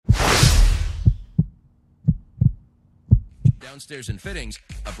Downstairs in fittings,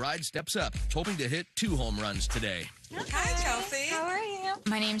 a bride steps up, hoping to hit 2 home runs today. Hi, Chelsea. How are you?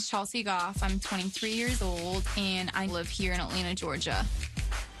 My name's Chelsea Goff. I'm 23 years old, and I live here in Atlanta, Georgia.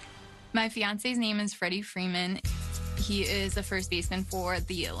 My fiance's name is Freddie Freeman. He is the first baseman for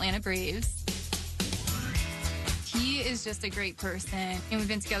the Atlanta Braves. He is just a great person, and we've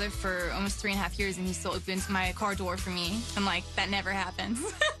been together for almost 3.5 years, and he still opens my car door for me. I'm like, that never happens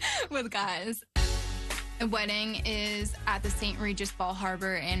with guys. The wedding is at the St. Regis Ball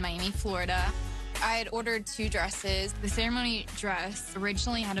Harbor in Miami, Florida. I had ordered 2 dresses. The ceremony dress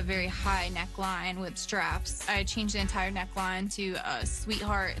originally had a very high neckline with straps. I changed the entire neckline to a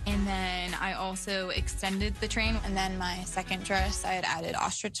sweetheart, and then I also extended the train. And then my second dress, I had added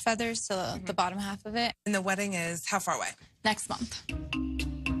ostrich feathers to the bottom half of it. And the wedding is how far away? Next month.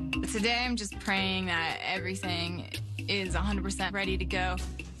 Today, I'm just praying that everything is 100% ready to go.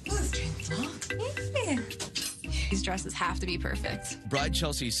 Oh, this train's long. Yeah. These dresses have to be perfect. Bride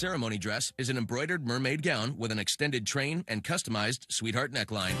Chelsea's ceremony dress is an embroidered mermaid gown with an extended train and customized sweetheart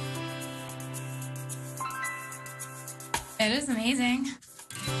neckline. It is amazing.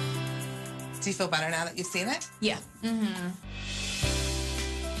 Do you feel better now that you've seen it? Yeah.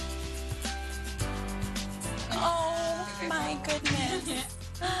 Oh, my goodness.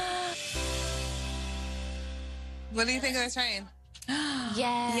 What do you think of the train?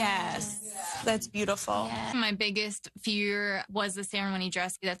 Yes. That's beautiful. Yeah. My biggest fear was the ceremony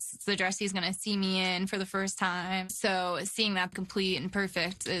dress. That's the dress he's going to see me in for the first time. So seeing that complete and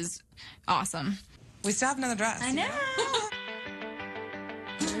perfect is awesome. We still have another dress. I know.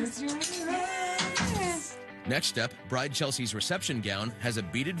 Next up, Bride Chelsea's reception gown has a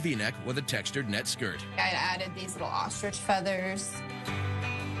beaded V-neck with a textured net skirt. I added these little ostrich feathers.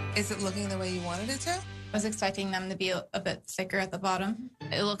 Is it looking the way you wanted it to? I was expecting them to be a bit thicker at the bottom.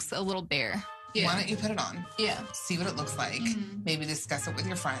 It looks a little bare. Yeah. Why don't you put it on? Yeah. See what it looks like. Maybe discuss it with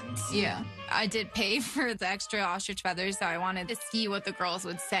your friends. Yeah. I did pay for the extra ostrich feathers, so I wanted to see what the girls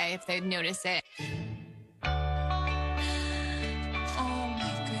would say if they'd notice it. Oh,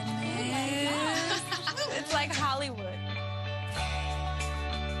 my goodness. It's like Hollywood.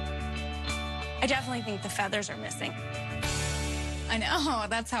 I definitely think the feathers are missing. I know.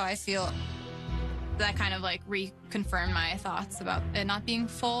 That's how I feel. That kind of like reconfirmed my thoughts about it not being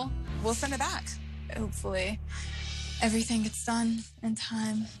full. We'll send it back. Hopefully everything gets done in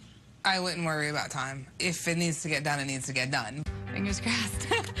time. I wouldn't worry about time. If it needs to get done, it needs to get done. Fingers crossed.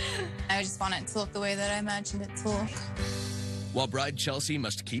 I just want it to look the way that I imagined it to look. While Bride Chelsea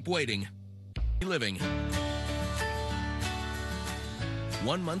must keep waiting, living.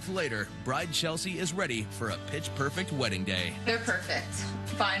 1 month later, Bride Chelsea is ready for a pitch-perfect wedding day. They're perfect.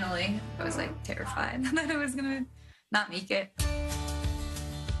 Finally. I was like terrified that I was gonna not make it.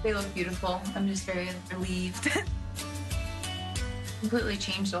 They look beautiful. I'm just very relieved. Completely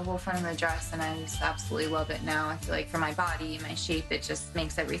changed the whole front of the dress, and I just absolutely love it now. I feel like for my body, my shape, it just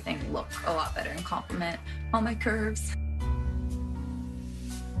makes everything look a lot better and complement all my curves.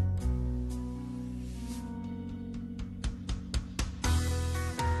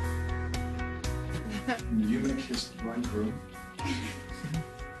 You may kiss the bridegroom,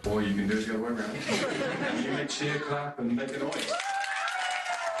 or you can do it the other way around. You may cheer, clap, and make a noise.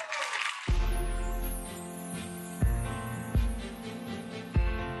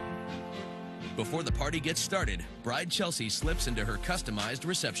 Before the party gets started, Bride Chelsea slips into her customized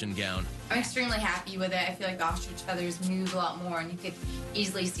reception gown. I'm extremely happy with it. I feel like the ostrich feathers move a lot more, and you could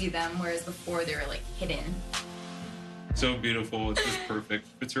easily see them, whereas before they were like hidden. So beautiful. It's just perfect.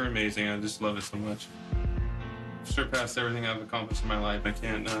 Fits her amazing. I just love it so much. Surpassed everything I've accomplished in my life. I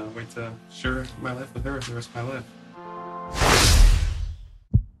can't wait to share my life with her the rest of my life.